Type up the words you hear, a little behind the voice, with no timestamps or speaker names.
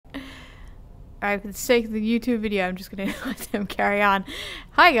Alright, for the sake of the YouTube video, I'm just gonna let them carry on.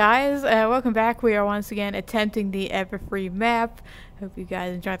 Hi guys, welcome back. We are once again attempting the ever-free map. Hope you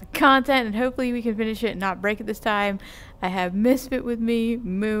guys enjoy the content, and hopefully we can finish it and not break it this time. I have Misfit with me,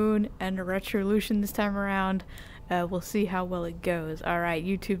 Moon, and a Retrolution this time around. We'll see how well it goes. Alright,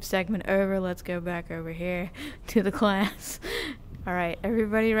 YouTube segment over. Let's go back over here to the class. Alright,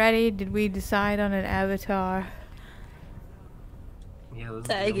 everybody ready? Did we decide on an avatar? Yeah,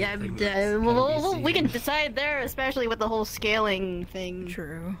 we can decide there, especially with the whole scaling thing.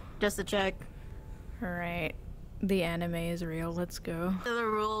 True. Just to check. Alright. The anime is real. Let's go. The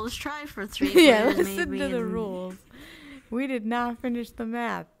rules. Try for 3 yeah, players, listen maybe, to the rules. We did not finish the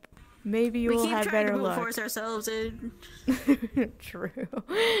map. Maybe you'll have better luck. We keep trying to force ourselves in. True.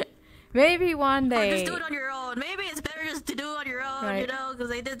 Maybe one day. Or just do it on your own. Maybe it's better just to do it on your own, right. You know, because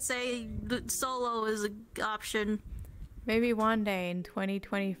they did say solo is an option. Maybe one day in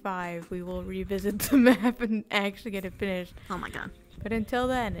 2025 we will revisit the map and actually get it finished. Oh my god. But until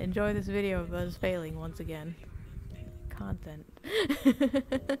then, enjoy this video of us failing once again. Content.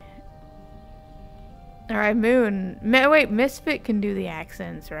 Alright, Moon. Wait, Misfit can do the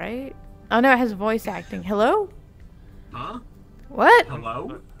accents, right? Oh no, it has voice acting. Hello? Huh? What?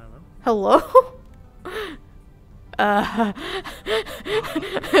 Hello? Hello?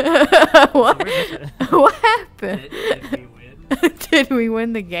 What? What happened? Did we win? Did we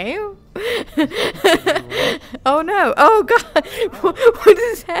win the game? Oh no! Oh god! What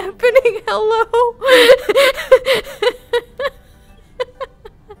is happening? Hello?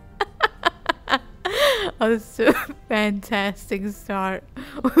 Oh, this is a fantastic start.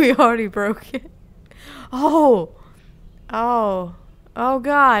 We already broke it. Oh! Oh! Oh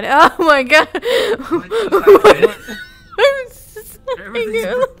god! Oh my god! I'm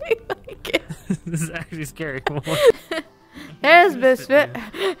like it. This is actually scary. Here's Misfit.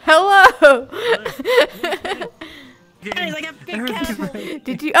 Hello! Guys, I got big careful.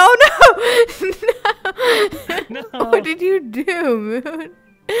 Did you? Oh no! No! What did you do, Moon?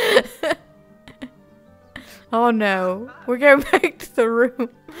 Oh no. We're going back to the room.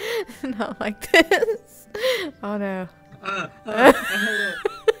 Not like this. Oh no. I heard it.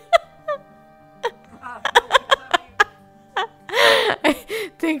 I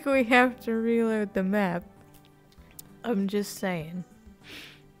think we have to reload the map. I'm just saying.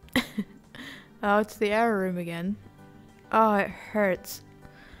 Oh, it's the error room again. Oh, it hurts.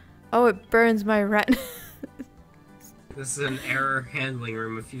 Oh, it burns my retina. This is an error handling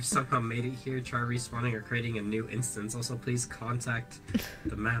room. If you somehow made it here, try respawning or creating a new instance. Also, please contact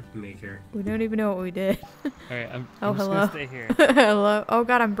the map maker. We don't even know what we did. Alright, I'm Oh, just hello. gonna stay here. Hello. Oh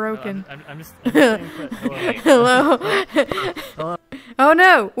god, I'm broken. I'm just staying put. Hello. Hello. Oh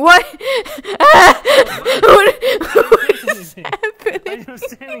no! What? What is happening? I'm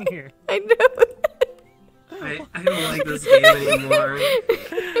standing here. I know. I don't like this game anymore.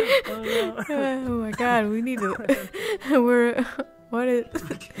 Oh no. Oh my god, we need to. We're. What is.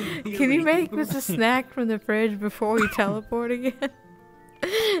 Can you make us a snack from the fridge before we teleport again?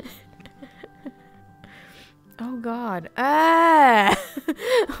 Oh god. Ah!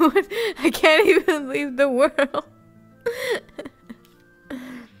 What? I can't even leave the world.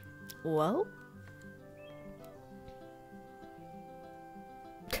 Well?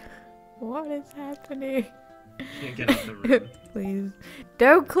 What is happening? Can't get out the room. Please.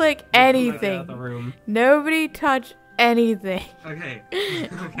 Don't click anything. Get out the room. Nobody touch anything. Okay.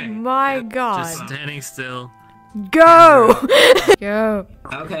 Okay. My god. Just standing still. Go! Go.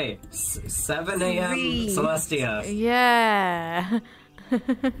 Okay. 7 a.m. Celestia. Yeah.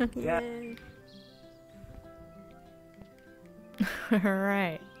 Yeah.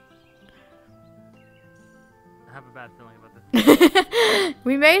 Alright. I have a bad feeling about this.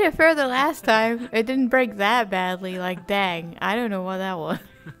 We made it further last time. It didn't break that badly, like dang. I don't know what that was.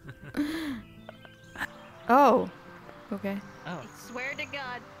 Oh. Okay. Oh. Swear to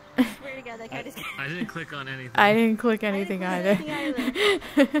God. Swear to God, that guy just. I didn't click on anything. I didn't click anything either.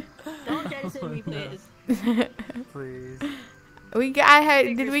 Don't jettison me, please. Please.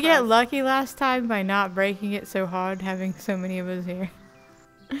 Did we get lucky last time by not breaking it so hard, having so many of us here?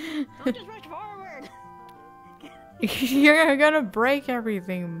 Don't just rush forward. You're gonna break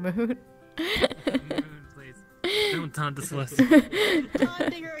everything, Moon. Moon, please. Don't taunt the Celeste.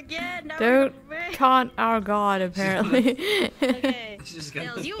 Taunting her again. Now Don't we're back. taunt our god, apparently. Okay. She just got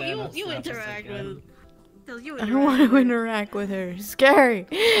Tails, the you Thanos interact again. with. Tails, you I interact. don't want to interact with her. Scary.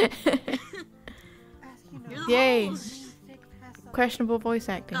 You're the Yay. host. Questionable voice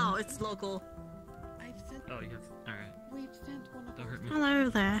acting. No, it's local. Oh, you have. Alright. Don't hurt me. Hello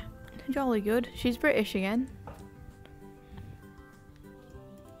there. Jolly good. She's British again.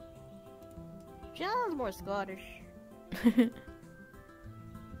 She sounds more Scottish.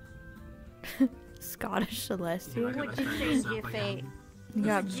 Scottish Celestia. Am I Would gonna you turn change this your up fate? again? You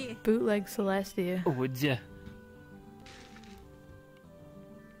got Would you? bootleg Celestia. Would ya?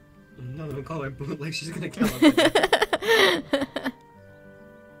 No, don't call her bootleg. She's gonna kill us. I would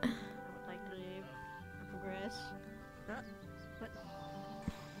like to progress. What?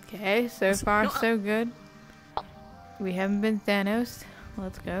 Okay, so far No, so good. We haven't been Thanos.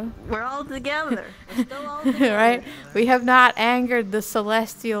 Let's go. We're all together. We're still all together. Right? We have not angered the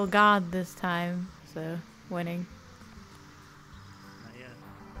celestial god this time, so winning.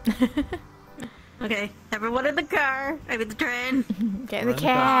 Not yet. Okay, everyone in the car. I mean the train. Get in the Run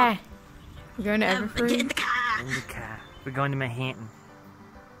car. We're going to Get in Everfree. the car. In the car. We're going to Manhattan.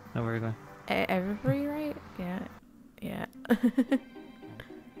 No, where are we going? Everfree, right? Yeah. Yeah.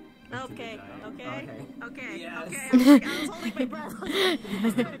 Okay, okay, okay, Yes. okay. I was holding my breath. Okay.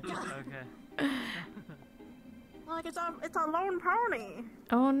 Like it's a lone pony.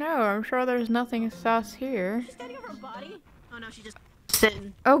 Oh no, I'm sure there's nothing sus here. She's getting over her body. Oh no, she just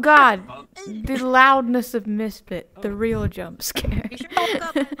sitting. Oh god! The loudness of Misfit. The real jump scare. You should woke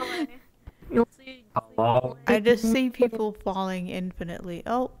up by the way. You'll see. Hello? I just see people falling infinitely.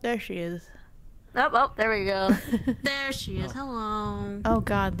 Oh, there she is. Oh, there we go. There she is. Hello. Oh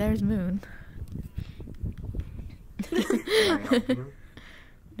god, there's Moon.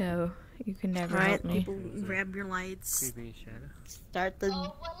 No, you can never Alright, help me. people, grab your lights. Creepy shadow. Start the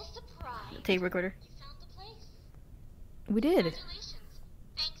Oh, what a surprise. tape recorder. You found the place. We did. Congratulations.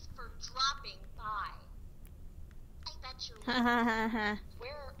 Thanks for dropping by. I bet you're Ha ha ha ha.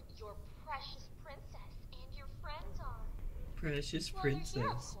 where your precious princess and your friends are. Precious Well, they're here, of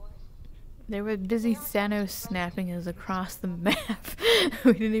princess. course. They were busy Thanos snapping us across the map.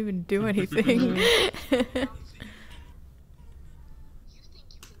 We didn't even do anything. You think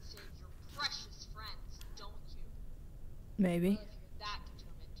you can save your precious friends, don't you? Maybe. Well, if you're that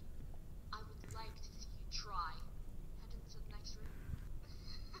determined, I would like to see you try. Head into the next room.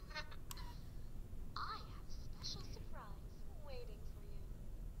 I have a special surprise waiting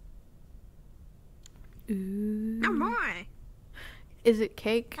for you. Ooh. Oh my! Is it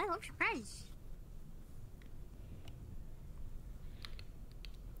cake? I love surprise.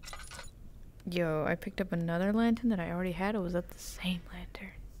 Yo, I picked up another lantern that I already had, or was that the same lantern?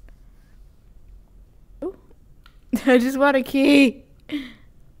 Ooh. I just want a key!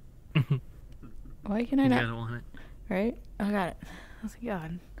 Why can I You not? guys want it? Right? I got it. I was like,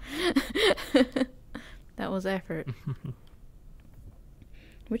 God. That was effort.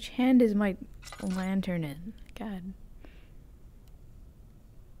 Which hand is my lantern in? God.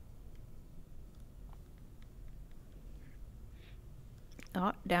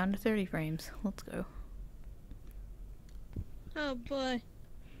 Oh, down to 30 frames. Let's go. Oh boy.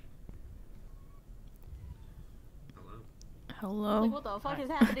 Hello? Like, what the fuck is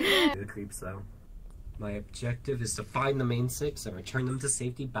happening there? The creeps, though. My objective is to find the main six and return them to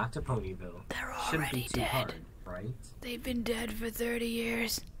safety back to Ponyville. They're Shouldn't already be too dead. hard, right? They've been dead for 30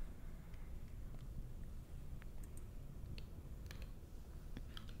 years.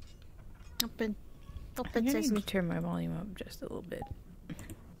 Open. I Open think I need to sesame. turn my volume up just a little bit.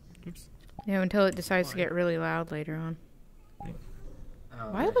 Oops. Yeah, until it decides to get really loud later on.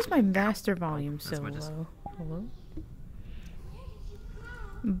 Oh, Why was my master volume That's so my low? Hello?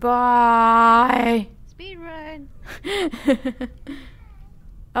 Bye! Speed run.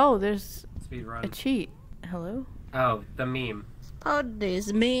 Oh, there's Speed a run. cheat. Hello? Oh, the meme. Oh,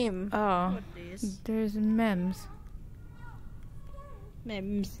 this meme. Oh, this? there's memes.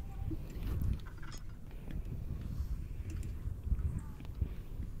 Memes.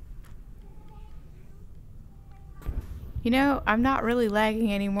 You know, I'm not really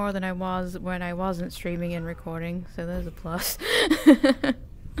lagging any more than I was when I wasn't streaming and recording, so there's a plus.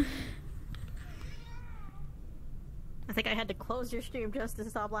 I think I had to close your stream just to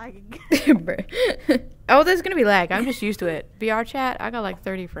stop lagging. Oh, there's gonna be lag. I'm just used to it. VRChat, I got like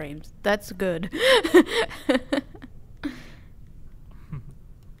 30 frames. That's good.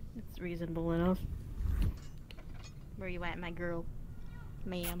 It's reasonable enough. Where you at, my girl?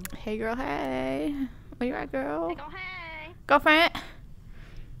 Ma'am. Hey girl, hey. Where you at, girl? Hey, go hey! Go friend.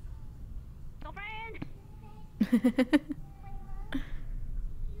 Go friend!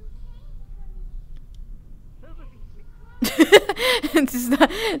 It's just not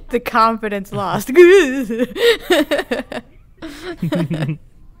the confidence lost.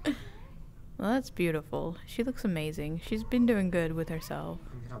 Well, that's beautiful. She looks amazing. She's been doing good with herself.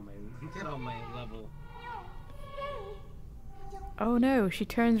 Get on my level. Oh no, she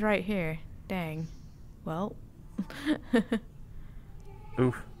turns right here. Dang. Well.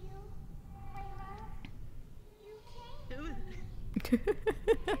 Oof.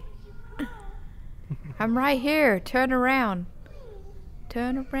 I'm right here. Turn around.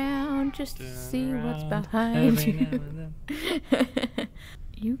 Turn around just to see what's behind you.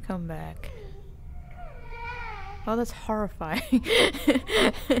 You come back. Oh, that's horrifying.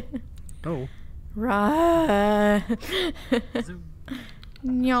 Oh. Right.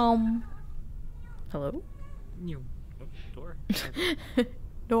 Nyom. Hello? You. Door.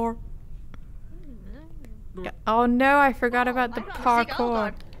 Door. Oh no, I forgot about the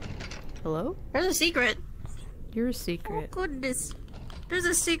parkour. Hello? There's a secret. You're a Oh secret. goodness. There's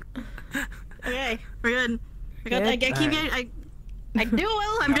a secret. Okay, we're good. I Good. keep getting. I do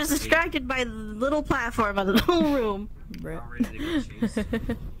well. I'm just distracted by the little platform of the little room. Bruh. Not ready to get chased.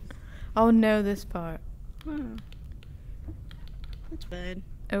 Oh no, this part. That's fine.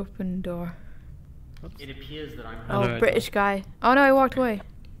 Open door. It appears that I'm Oh, no, British guy. Oh no, he walked away.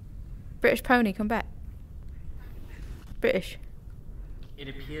 British pony, come back. British. It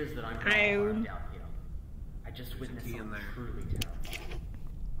appears that I'm not Hello. harmed out here. I just witnessed key in something there. truly terrible.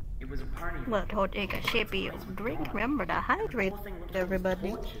 It was a party. Well, don't take a sippy of drink. Remember to hydrate,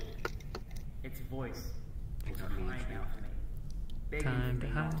 everybody. Its voice was crying out for me, begging Time for to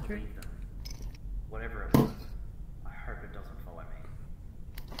me not to hydrate. leave them. Whatever it was, I hope it doesn't follow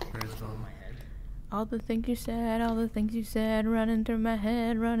me. Where's It's all on my head. All the things you said, all the things you said, running through my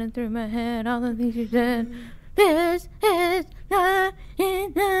head, running through my head, all the things you said. This is not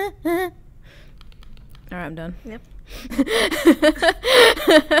enough. Alright, I'm done. Yep.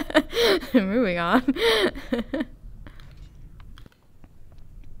 Moving on.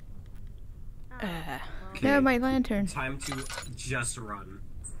 No, my lantern. Time to just run.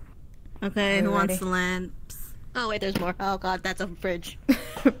 Okay, Are who you wants ready? the land? Oh wait, there's more. Oh god, that's a fridge.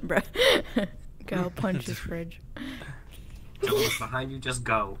 Bruh. Go punch his fridge. Don't look behind you, just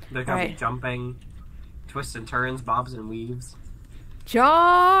go. They're gonna be Alright. jumping, twists and turns, bobs and weaves.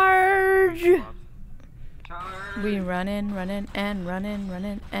 Charge! Charge! We running, running, and running,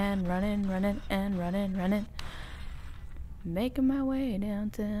 running, and running, running, and running, running. Making my way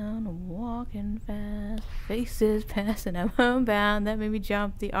downtown, walking fast. Faces passing, I'm homebound. That made me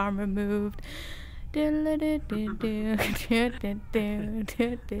jump, the arm removed.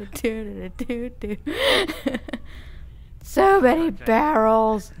 So many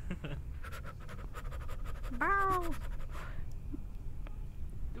barrels.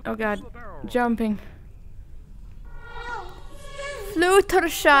 Oh god, jumping.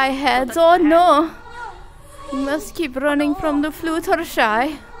 Fluttershy heads, oh no! You must keep running from the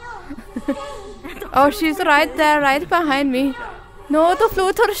Fluttershy. Oh, she's right there, right behind me. No, the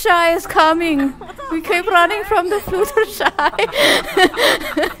Fluttershy is coming. We keep running from the Fluttershy.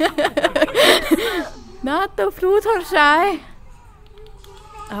 Not the Fluttershy.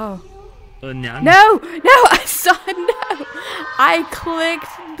 Oh. No! No! No! I saw no! I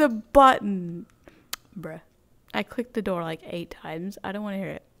clicked the button. Bruh. I clicked the door like 8 times. I don't want to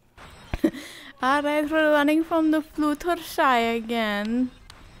hear it. Alright, we're running from the Fluttershy again.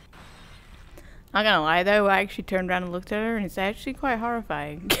 Not gonna lie though, I actually turned around and looked at her and it's actually quite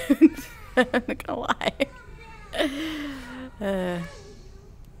horrifying. I'm not gonna lie.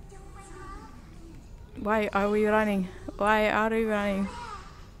 Why are we running? Why are we running?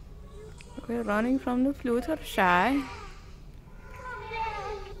 We're running from the Fluttershy.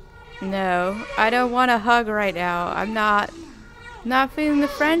 No, I don't want a hug right now. I'm not feeling the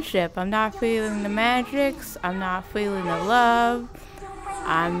friendship. I'm not feeling the magics. I'm not feeling the love.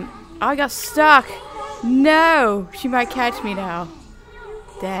 Oh, I got stuck. No, she might catch me now.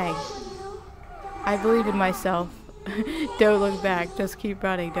 Dang. I believe in myself. Don't look back. Just keep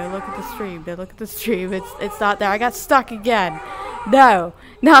running. Don't look at the stream. Don't look at the stream. It's not there. I got stuck again. No,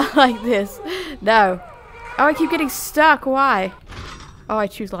 not like this. No. Oh, I keep getting stuck. Why? Oh, I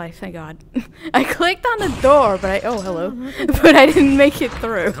choose life. Thank God. I clicked on the door, but oh, hello. But I didn't make it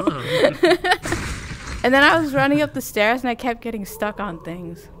through. And then I was running up the stairs and I kept getting stuck on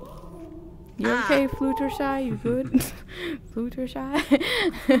things. You okay, Fluttershy? You good? Fluttershy?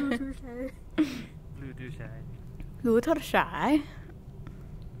 Fluttershy?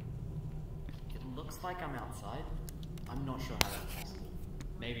 It looks like I'm outside. I'm not sure how that's possible.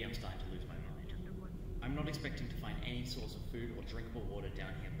 Maybe I'm starting to lose my mind. I'm not expecting to find any source of food or drinkable water down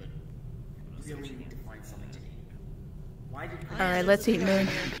here, but I really need to find something to eat. Why did Alright, let's eat Moon.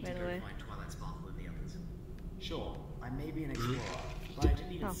 By the way. find Twilight Sparkle and the others? Sure, I may be an explorer, but I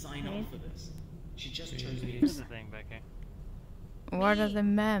didn't even sign on for this. She just chose me Here's to the thing back here. What are the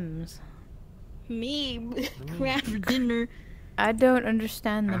memes? Me, craft dinner. I don't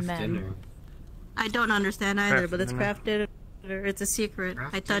understand the Craft meme. dinner. I don't understand either, Craft but it's dinner. crafted. It's a secret.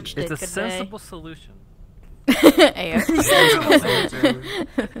 Craft I touched It's it a today. sensible solution. Ayo.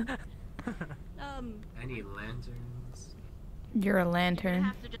 Any lanterns? You're a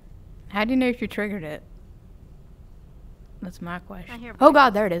lantern. How do you know if you triggered it? That's my question. Oh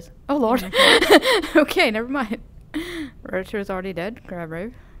god, there it is. Oh lord. Okay, never mind. Rocher's already dead. Crab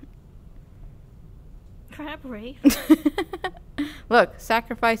Rave. Crab Rave? Look,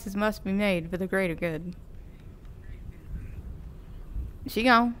 sacrifices must be made for the greater good. She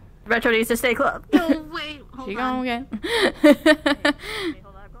gone. Retro needs to stay close. No, wait. Hold She on. gone again. Wait,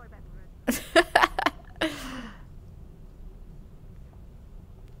 hold on. I'm going back to Retro.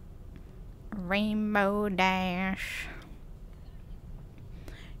 Rainbow Dash.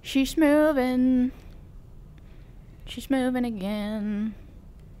 She's moving. She's moving again.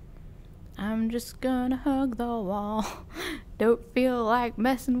 I'm just gonna hug the wall. Don't feel like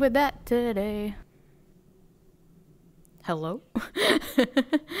messing with that today. Hello?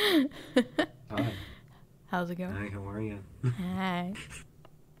 Hi. How's it going? Hi, how are you? Hi.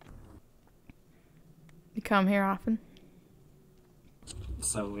 You come here often?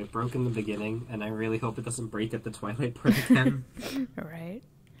 So, it broke in the beginning, and I really hope it doesn't break at the Twilight part again. Alright.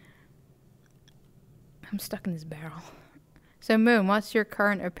 I'm stuck in this barrel. So, Moon, what's your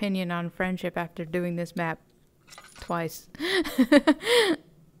current opinion on friendship after doing this map twice?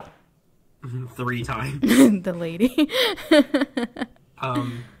 3 times. The lady.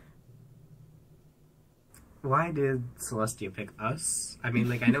 Why did Celestia pick us? I mean,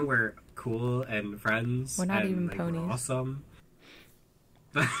 like, I know we're cool and friends. We're not and, even like, ponies. We're awesome.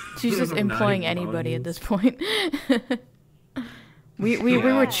 She's just We're not employing even anybody at ponies. this point. we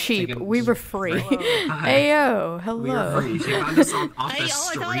were cheap. Chicken- We were free. Hi. Ayo, hello. We were free. She found us off I the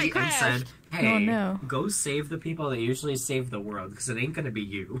thought I street and said, crashed. hey, Oh, no. go save the people that usually save the world, because it ain't gonna be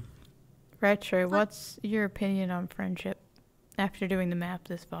you. Retro, what's your opinion on friendship after doing the map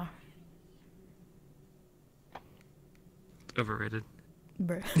this far? Overrated.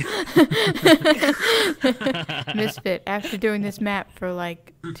 Bruh. Misfit, after doing this map for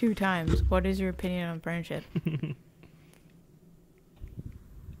like 2 times, what is your opinion on friendship?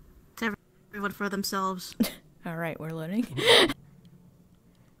 It's everyone for themselves. Alright, we're learning.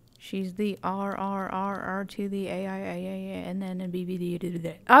 She's the R to the A and then a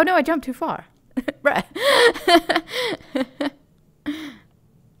BBD. Oh no, I jumped too far. Bruh.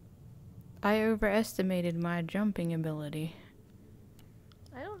 I overestimated my jumping ability.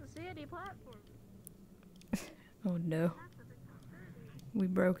 I don't see any platform. Oh no. We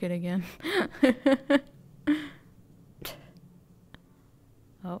broke it again.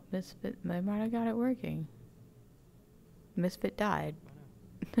 Oh, Misfit, they might have got it working. Misfit died.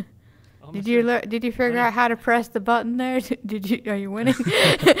 Did you figure out how to press the button there? Are you winning?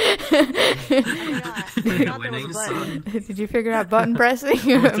 Winning son. Did you figure out button pressing?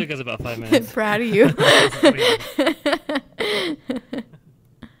 It took us about 5 minutes. Proud of you.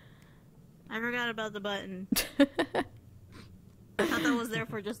 I forgot about the button. I thought that was there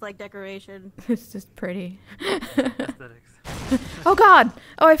for just like decoration. It's just pretty. Aesthetics. Oh god!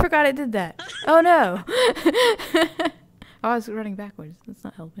 Oh, I forgot I did that. Oh no! Oh, I was running backwards. That's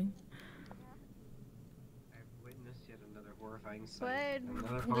not helping. I've witnessed yet another horrifying sight. But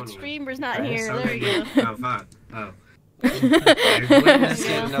Another the pony. streamer's not Right, here. so There you go. Oh, fuck. Oh. I've witnessed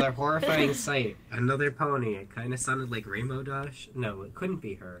yet another horrifying sight. Another pony. It kind of sounded like Rainbow Dash. No, it couldn't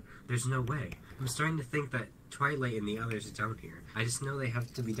be her. There's no way. I'm starting to think that Twilight and the others are down here. I just know they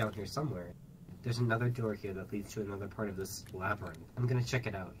have to be down here somewhere. There's another door here that leads to another part of this labyrinth. I'm gonna check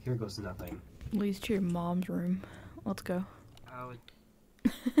it out. Here goes nothing. Leads to your mom's room. Let's go. Oh.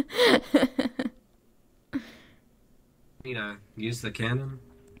 Need to use the cannon?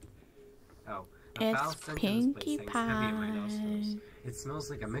 Oh. A It's foul scent in this Pinkie place hangs heavy in my nostrils. Pie. It smells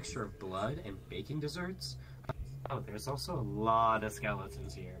like a mixture of blood and baking desserts. Oh, there's also a lot of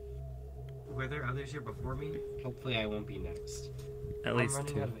skeletons here. Were there others here before me? Hopefully I won't be next. At I'm least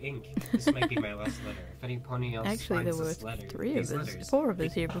running 2. out of ink. This might be my last letter. If any pony else Actually, there finds were this letter, 3 these of us, letters, 4 of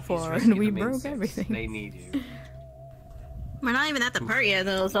us here please before, rescue and we the main broke 6. everything. They need you. We're not even at the part yet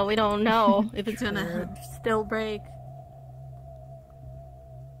though, so we don't know if it's gonna True. still break.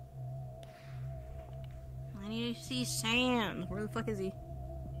 I need to see Sam. Where the fuck is he?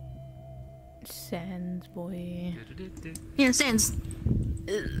 Sans boy. Yeah, Sans.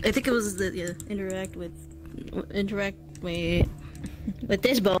 I think it was the interact with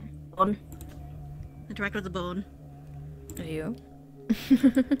this bone. Interact with the bone. Are you?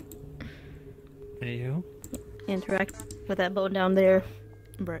 Hey, you? Interact with that bone down there.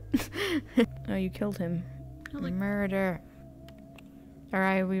 Brett. Oh, you killed him. Like- Murder.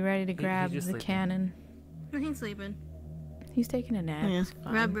 Alright, we ready to He grab just the sleeping. cannon? He's sleeping. He's taking a nap. Yeah. It's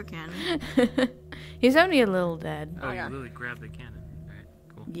fine. Grab your cannon. He's only a little dead. Oh, yeah. you literally grabbed the cannon. Alright,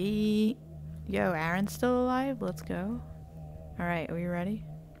 cool. Yeet. Yo, Aaron's still alive? Let's go. Alright, are we ready?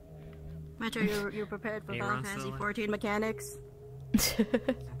 Metro, you're prepared for Final Aaron's Fantasy still alive? 14 mechanics?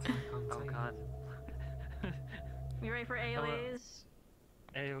 Oh god. You ready for AoEs?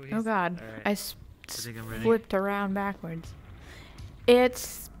 AoEs? Oh god, Alright. I think I'm ready. flipped around backwards.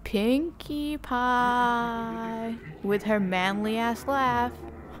 It's Pinkie Pie with her manly ass laugh.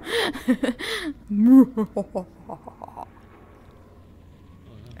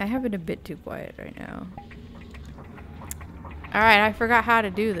 I have it a bit too quiet right now. Alright, I forgot how to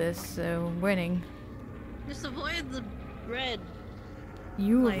do this, so I'm winning. Just avoid the red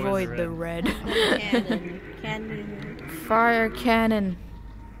You Like- avoid the red. cannon. Cannon. Fire cannon.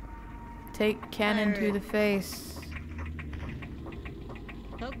 Take cannon Fire to it. the face.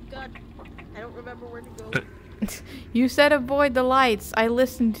 Oh god. I don't remember where to go. You said avoid the lights. I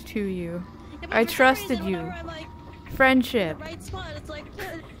listened to you. Yeah, but I for some trusted reason, you. whenever I'm like, Friendship. the right spot, it's like,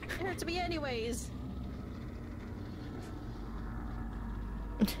 it hurts me anyways.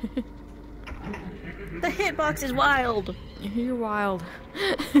 The hitbox is wild. You're wild.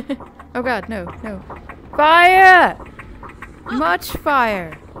 Oh god, no, no. Fire! Much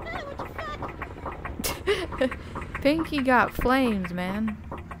fire. Pinky got flames, man.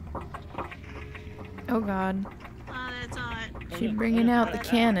 Oh god. Oh, that's hot. She bringing out the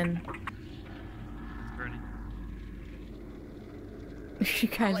cannon. It's burning. You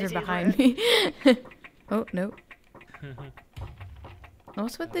guys I are see behind me. Oh, no.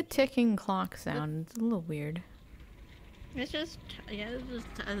 What's with the ticking clock sound? It's a little weird. It's just, yeah, it's just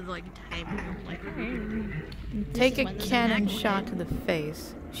like timing. Like, Take a when there's an cannon accident. shot to the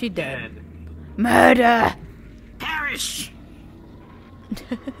face. She dead. Dead. Murder! perish!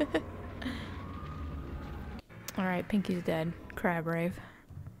 Alright, Pinky's dead. Crab rave.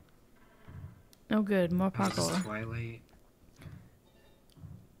 Oh good, more This is parkour. Twilight.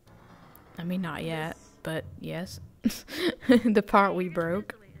 I mean, not yet, but yes. The part we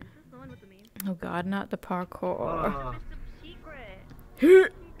broke. Oh god, not the parkour. Oh,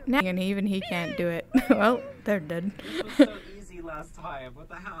 Now, and even he can't do it. Well, they're dead. this was so easy last time. What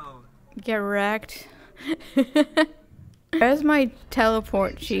the hell? Get wrecked. Where's my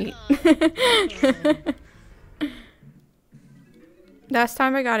teleport cheat? Last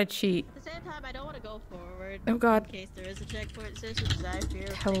time I got a cheat. At the same time, I don't want to go forward. Oh god. In case there is a checkpoint system, because I fear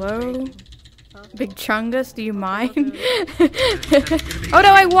of Hello? things breaking. Big Chungus, do you mind? Oh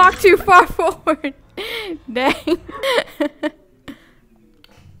no, I walked too far forward. Dang.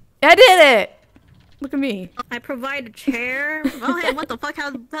 I did it! Look at me. I provide a chair. Oh hey, what the fuck?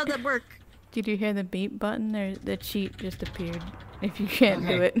 How'd that work? Did you hear the beep button? There, the cheat just appeared. If you can't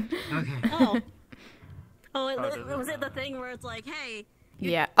do it. Okay. Oh. Oh, does was it the thing where it's like, hey,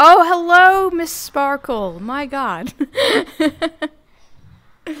 Yeah. Oh, hello, Miss Sparkle. My god.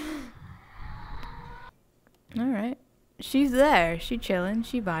 Alright. She's there. She chilling.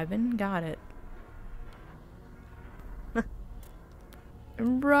 She vibing. Got it.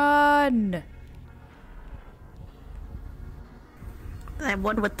 Run! I'm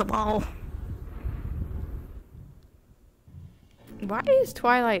one with the wall. Why is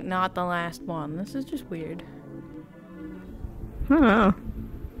Twilight not the last one? This is just weird. Huh.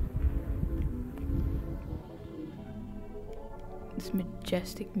 This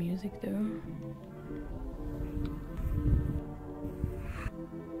majestic music, though.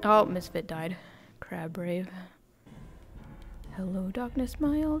 Oh, Misfit died. Crab brave. Hello, darkness,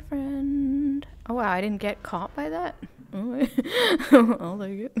 my old friend. Oh wow, I didn't get caught by that. Oh, I'll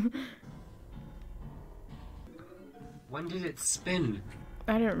take it. When did it spin?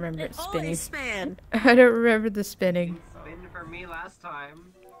 I don't remember it spinning. Always span. I don't remember the spinning. Spin for me last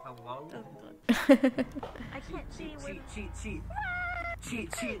time. Hello? I can't see Cheat, cheat, cheat.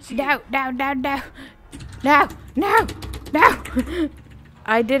 Cheat, cheat, cheat. No, no, no, no, no, no, no.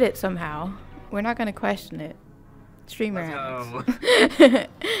 I did it somehow. We're not gonna question it. Streamer Let's habits. go.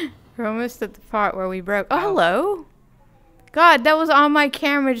 We're almost at the part where we broke. Oh, hello. God, that was on my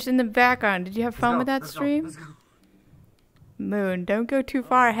camera just in the background. Did you have fun with that stream? Let's go. Moon, don't go too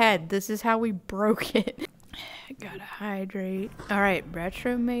far ahead. This is how we broke it. Gotta hydrate. Alright,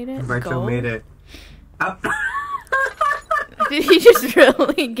 Retro made it. Retro Gold. made it. Oh. Did he just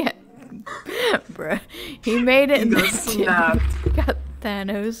really get... Bruh. He made it He in got the snapped. Got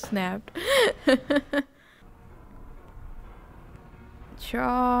Thanos snapped.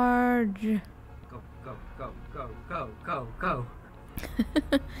 Charge. Go, go, go, go, go, go,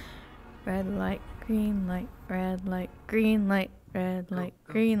 go. Red light, green light, red light, green light, red light,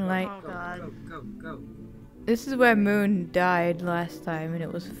 green light. Oh god. Go, go, go. This is where Moon died last time and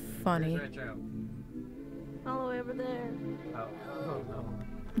it was funny. Where's Retro? All the way over there. Oh no.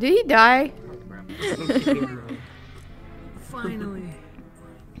 Did he die? Finally.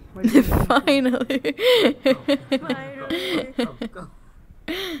 Finally. Go.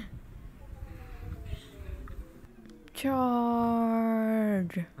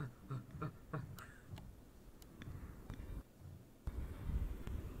 Charge.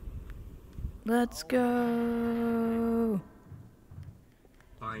 Let's go.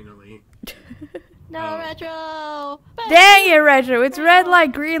 Finally. No, Retro! Dang it, Retro. It's red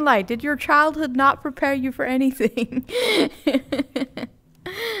light, green light. Did your childhood not prepare you for anything?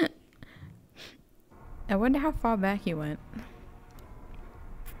 I wonder how far back you went.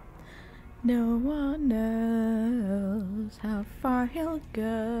 No one knows how far he'll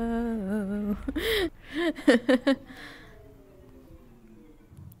go.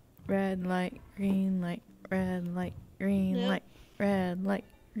 Red light, green light, red light, green Yep. light, red light,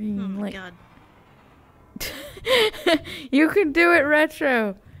 green Oh my light. god. You can do it,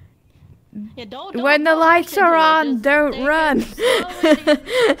 Retro. Yeah, don't When the don't lights rush are into it, on, just don't take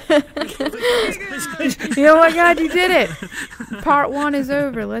it run. slowly. Oh my god, you did it! Part 1 is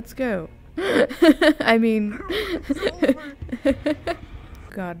over, let's go. I mean...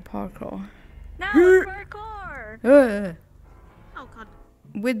 God, parkour. No, parkour! Ugh. Oh god.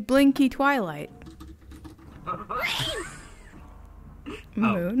 With Blinky Twilight.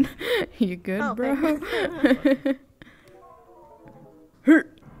 Moon. You good, Oh, bro? I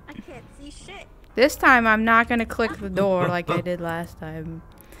can't see shit. This time I'm not gonna click the door like I did last time.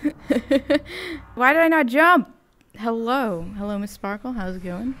 Why did I not jump? Hello. Hello, Miss Sparkle. How's it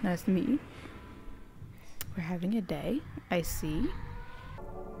going? Nice to meet you. We're having a day. I see.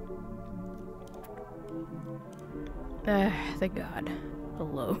 Thank God.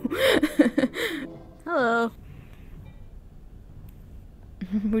 Hello. Hello.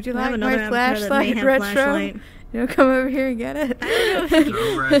 Would you I have like my another avatar that may flashlight, have Retro? flashlight. You know, come over here and get it.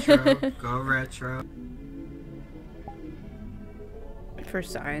 Go Retro. Go Retro. For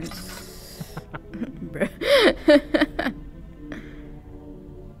science. Bruh.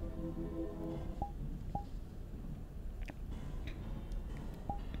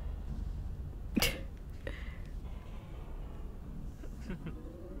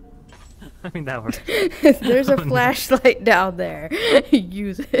 I mean, that worked. There's a flashlight down there.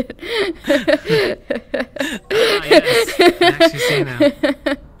 Use it. Ah, yes. I actually see now.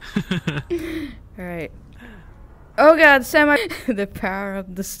 Alright. Oh god, the power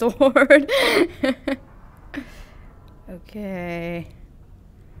of the sword. Okay.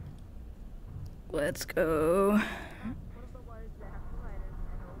 Let's go.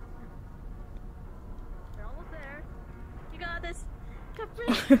 You're almost there. You got this.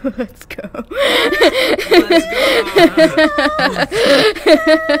 Let's go.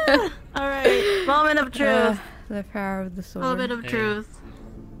 Alright, moment of truth. The power of the sword. Moment of Hey. truth.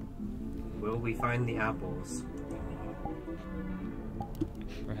 Will we find the apples?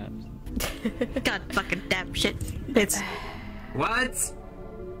 Perhaps. God fucking damn shit. It's What?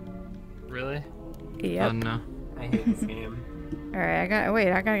 Really? Yep. Oh no. I hate this game. Alright,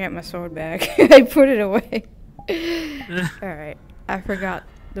 I gotta get my sword back. I put it away. Alright. I forgot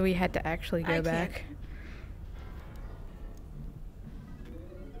that we had to actually go I can't. back.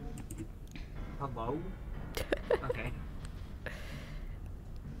 Hello? Okay.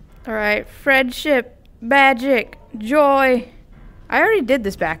 Alright, friendship, magic, joy. I already did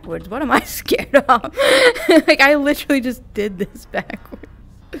this backwards. What am I scared of? Like, I literally just did this backwards.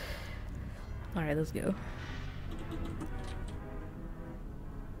 Alright, let's go.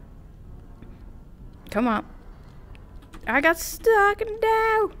 Come on. I got stuck and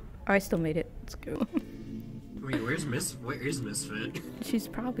down. Oh, I still made it. Let's go. Wait, where is Misfit? She's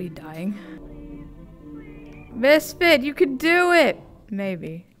probably dying. Misfit, you can do it!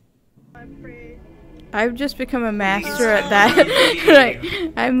 Maybe. I've just become a master at that. Like,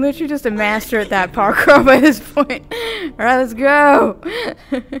 I'm literally just a master at that parkour by this point. Alright, let's go!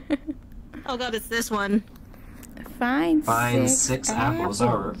 oh god, it's this one. Find Six apples.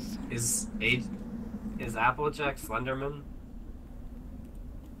 Or is Applejack Slenderman?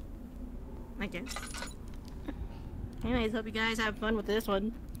 I guess. Anyways, hope you guys have fun with this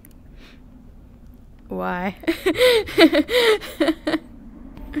one. Why?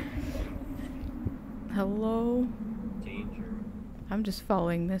 Hello? Danger. I'm just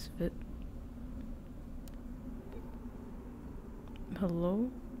following Misfit. Hello?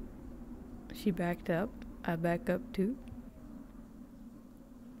 She backed up. I back up too.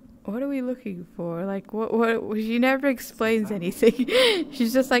 What are we looking for? Like, what? She never explains anything.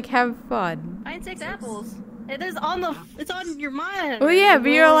 She's just like, have fun. Find 6 apples. It is on the. It's on your mind. Well, yeah, but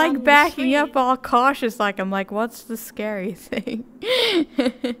you're On like the backing up screen. all cautious. Like I'm like, what's the scary thing?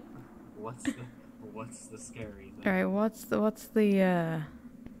 What's the scary thing? All right, what's the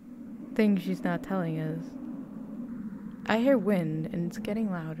thing she's not telling us? I hear wind and it's getting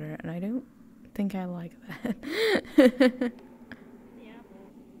louder, and I don't think I like that. The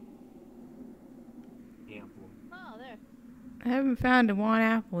apple. Oh, there. I haven't found one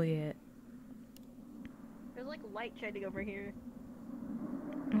apple yet. There's like light shining over here.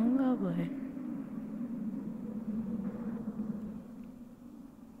 Oh, lovely.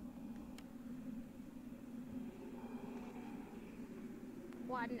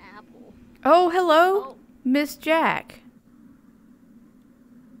 One apple. Oh, hello, Oh. Miss Jack.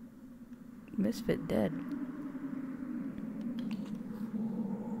 Misfit dead.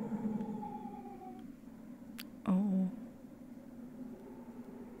 Oh.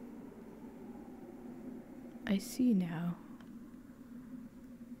 I see now.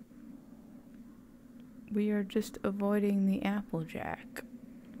 We are just avoiding the Applejack,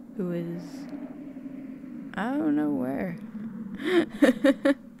 who is... I don't know where.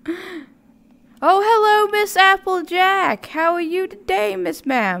 Oh, hello, Miss Applejack. How are you today, Miss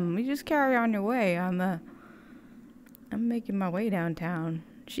Ma'am? You just carry on your way. I'm making my way downtown.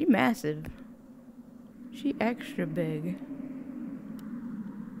 She massive. She extra big.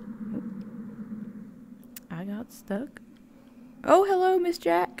 I got stuck. Oh, hello, Miss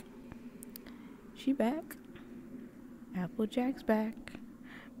Jack. She back. Applejack's back.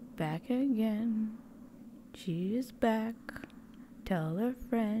 Back again. She is back. Tell her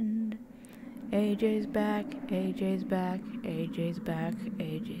friend. AJ's back. AJ's back. AJ's back.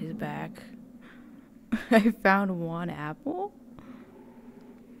 AJ's back. I found one apple?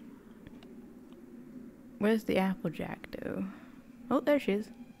 Where's the Applejack, though? Oh, there she is.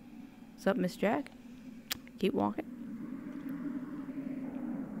 What's up, Miss Jack? Keep walking.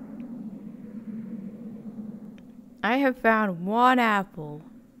 I have found one apple.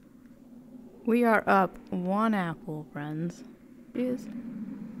 We are up one apple, friends. Yes.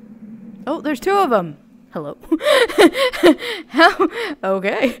 Oh, there's two of them. Hello. How?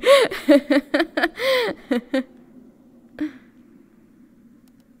 Okay.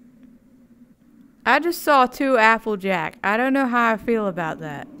 I just saw two Applejack. I don't know how I feel about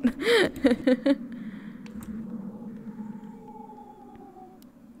that.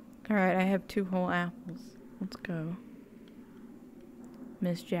 Alright, I have 2 whole apples. Let's go.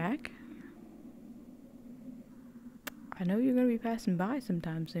 Miss Jack? I know you're gonna be passing by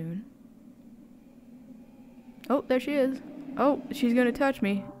sometime soon. Oh, there she is. Oh, she's gonna touch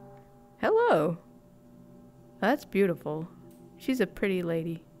me. Hello. That's beautiful. She's a pretty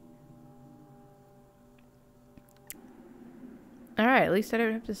lady. Alright, at least I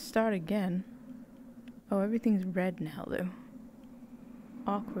don't have to start again. Oh, everything's red now, though.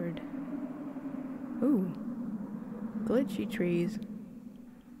 Awkward. Ooh. Glitchy trees.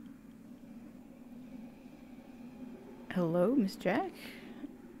 Hello, Miss Jack.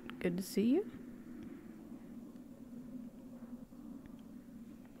 Good to see you.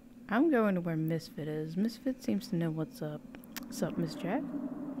 I'm going to where Misfit is. Misfit seems to know what's up. What's up, Miss Jack?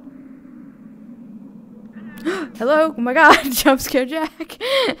 Hello? Oh my god, jump scare Jack.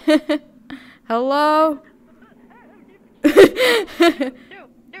 Hello? No,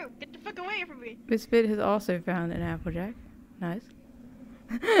 get the fuck away from me. Misfit has also found an Applejack. Nice.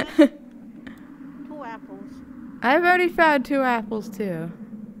 2 apples. I've already found 2 apples too.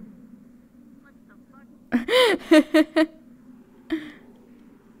 What the fuck?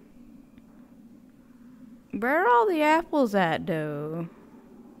 Where are all the apples at, though?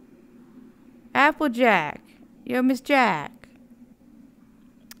 Applejack. Yo, Miss Jack.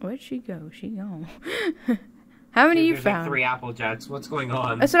 Where'd she go? She gone. How many you There's found? like 3 Applejacks. What's going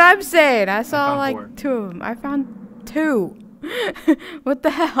on? That's what I'm saying. I saw found like 4. 2 of them. I found 2. What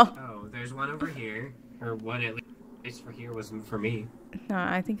the hell? Oh, there's one over here. Or one at least for here was for me. No,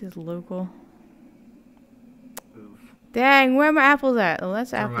 I think it's local. Oof. Dang, where are my apples at? Oh,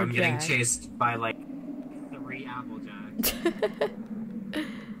 that's Or Applejack. I'm getting chased by like 3 Applejacks.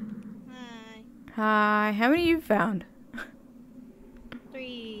 Hi. Hi. How many you found?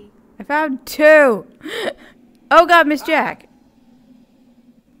 3. I found 2. Oh god, Miss Jack.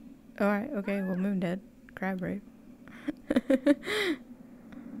 Alright, okay, well, Moon dead. Crab rape.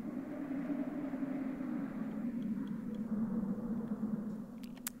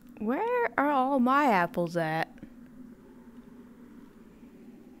 Where are all my apples at?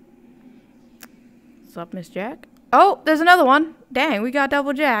 What's up, Miss Jack? Oh, there's another one. Dang, we got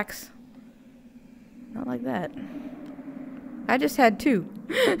double jacks. Not like that. I just had 2.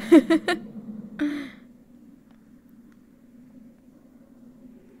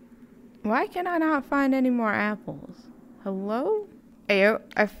 Why can I not find any more apples? Hello? Ayo,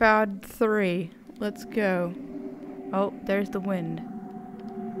 I found 3. Let's go. Oh, there's the wind.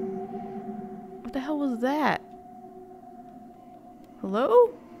 What the hell was that?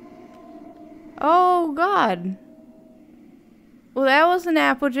 Hello? Oh, God. Well, that was an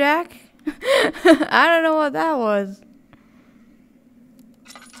Applejack. I don't know what that was.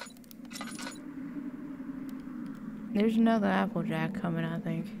 There's another Applejack coming, I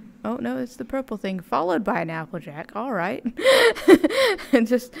think. Oh, no, it's the purple thing, followed by an Applejack. All right. And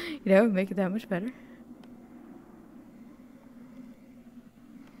just, you know, make it that much better.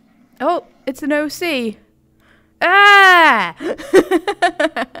 Oh, it's an OC. Ah!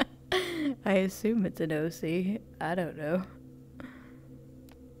 I assume it's an OC. I don't know.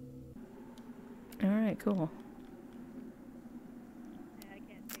 Alright, cool.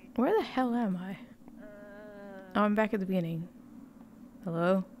 Where the hell am I? Oh, I'm back at the beginning.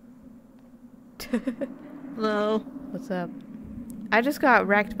 Hello? Hello. What's up? I just got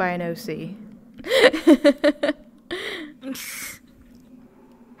wrecked by an OC.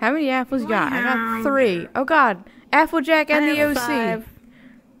 How many apples you got? I got 3. Oh god. Applejack and the OC. 5.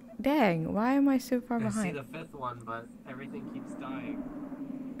 Dang, why am I so far I see behind? the 5th one, but everything keeps dying.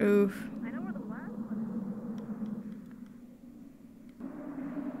 Oof. I know where the last one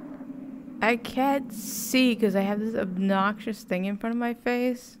I can't see because I have this obnoxious thing in front of my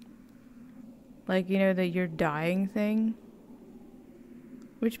face. Like, you know, the you're dying thing.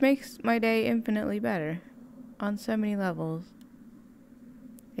 Which makes my day infinitely better. On so many levels.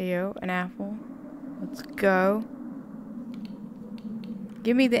 Hey yo, an apple. Let's go.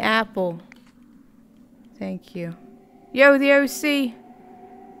 Give me the apple. Thank you. Yo, the OC!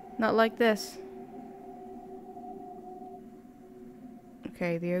 Not like this.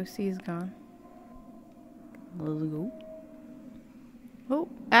 Okay, the OC is gone. Let's go. Oh,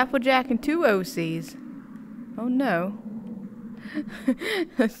 Applejack and 2 OCs. Oh no.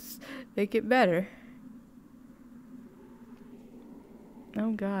 Let's make it better.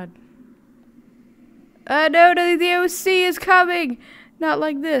 Oh god. No, the OC is coming! Not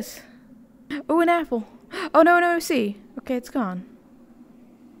like this. Oh, an apple. Oh no, an OC. Okay, it's gone.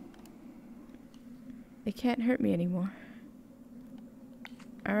 They can't hurt me anymore.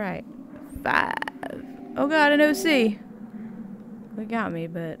 Alright. 5. Oh god, an OC. They got me,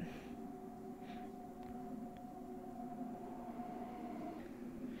 but...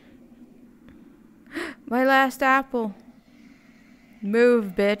 My last apple.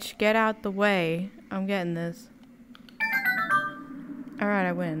 Move, bitch. Get out the way. I'm getting this. Alright,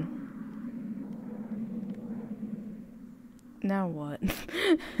 I win. Now what?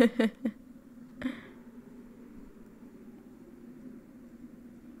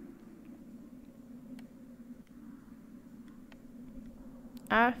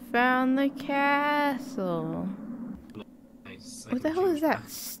 I found the castle. Nice. What the hell is that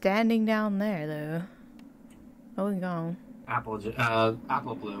standing down there, though? Oh, it's gone. Apple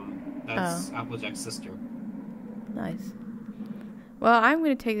Bloom. That's Applejack's sister. Nice. Well, I'm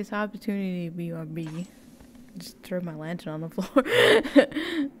going to take this opportunity to be BRB. Just throw my lantern on the floor.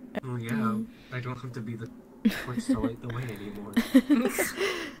 Oh yeah, I don't have to be the torch to light the way anymore.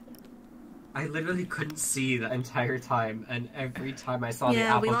 I literally couldn't see the entire time, and every time I saw the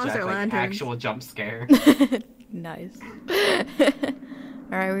Applejack, like, actual jump scare. Nice.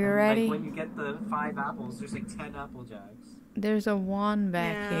 Alright, we ready? Like, when you get the 5 apples, there's like 10 Applejacks. There's a wand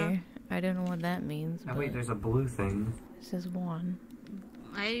back Yeah. here. I don't know what that means. Oh wait, there's a blue thing. It says wand.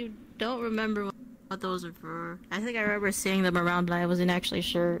 I don't remember what those are for. I think I remember seeing them around, but I wasn't actually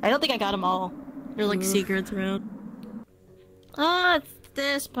sure. I don't think I got them all. They're like secrets around. Oh, it's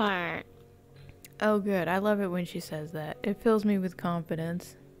this part. Oh, good. I love it when she says that. It fills me with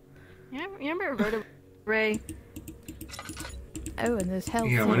confidence. You remember vertebrae? Oh, and there's health.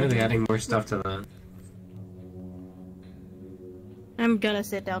 Yeah, when are they adding more stuff to that? I'm gonna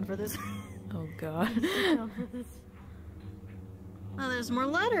sit down for this. Oh, God. Sit down for this. Oh, there's more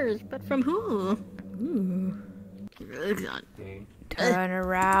letters, but from who? Ooh. Okay. Turn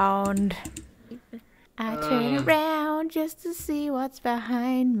around. I turn around just to see what's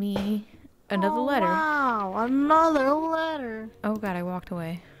behind me. Another letter. Wow, another letter. Oh, God, I walked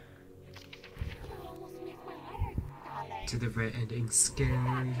away. To the red ending,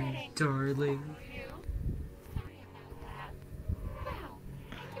 scary, darling.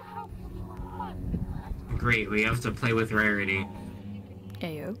 Great, we have to play with rarity.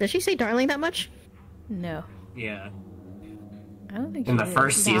 Ayo. Did she say darling that much? No. Yeah. I don't think In she the did.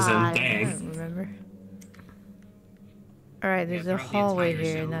 first season, God. I dang. don't remember. Alright, there's Yeah, a throughout the hallway entire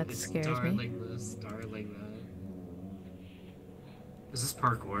here, show, and that it's scares me. darling this, darling Is this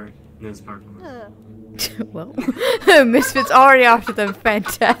parkour? No, it's parkour. Well, Misfit's already off to the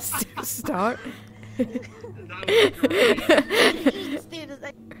fantastic start. I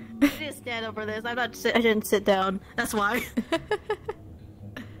didn't stand over this. I didn't sit down. That's why.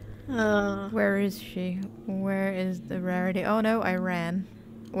 Where is she? Where is the rarity? Oh no, I ran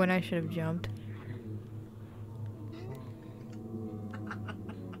when I should have jumped.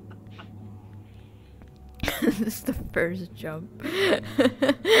 This is the first jump.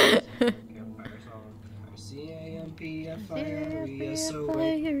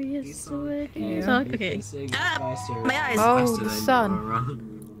 Okay. My eyes. Oh, the sun.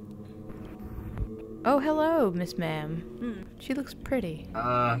 Oh, hello, Miss Ma'am. She looks pretty.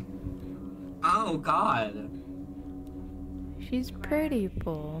 Oh God. She's pretty,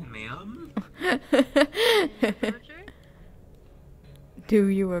 Bull. Ma'am? Do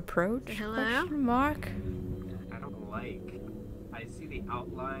you approach? Hello? Question mark? I don't like. I see the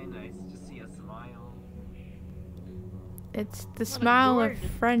outline, I just see a smile. It's the smile of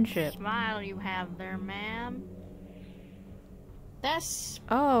friendship. Smile you have there, ma'am. That's.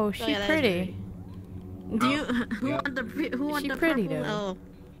 Oh, she's yeah, that is pretty. Do you? Who want the? Who want She the pretty, purple? though.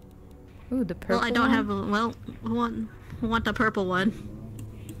 Oh. Ooh, the purple Well, I don't one? have a. Well, who want the purple one?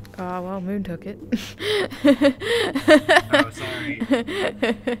 Oh, well, Moon took it. Oh, sorry.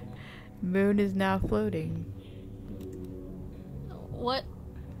 Moon is now floating. What?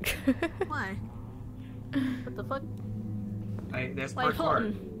 Why? What the fuck? There's Why parkour.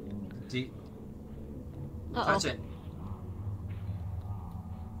 floating? Touch it.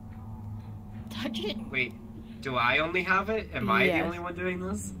 Touch it. Wait, do I only have it? Am I the Yes. only one doing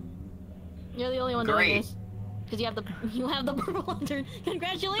this? You're the only one Great. doing this. Because you have the purple lantern.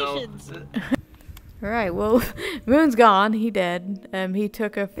 Congratulations. So, Alright, well, Moon's gone. He dead. He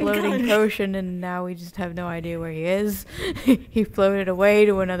took a floating God. potion and now we just have no idea where he is. He floated away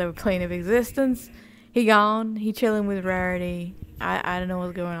to another plane of existence. He gone. He chilling with Rarity. I don't know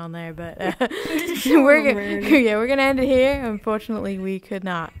what's going on there, but we're gonna end it here. Unfortunately, we could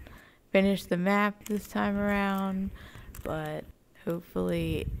not finish the map this time around, but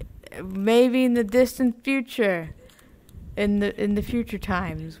hopefully, maybe in the distant future, in the future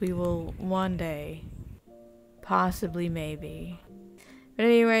times, we will one day, possibly, maybe. But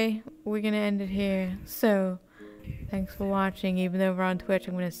anyway, we're gonna end it here. So, thanks for watching. Even though we're on Twitch,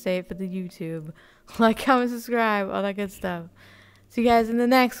 I'm gonna say it for the YouTube. Like, comment, subscribe, all that good stuff. See you guys in the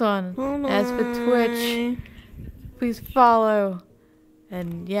next one. As for Twitch, please follow.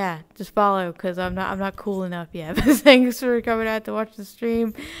 And yeah, just follow, because I'm not cool enough yet. But thanks for coming out to watch the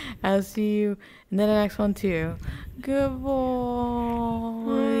stream. I'll see you in the next one too. Good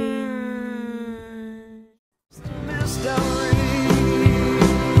boy.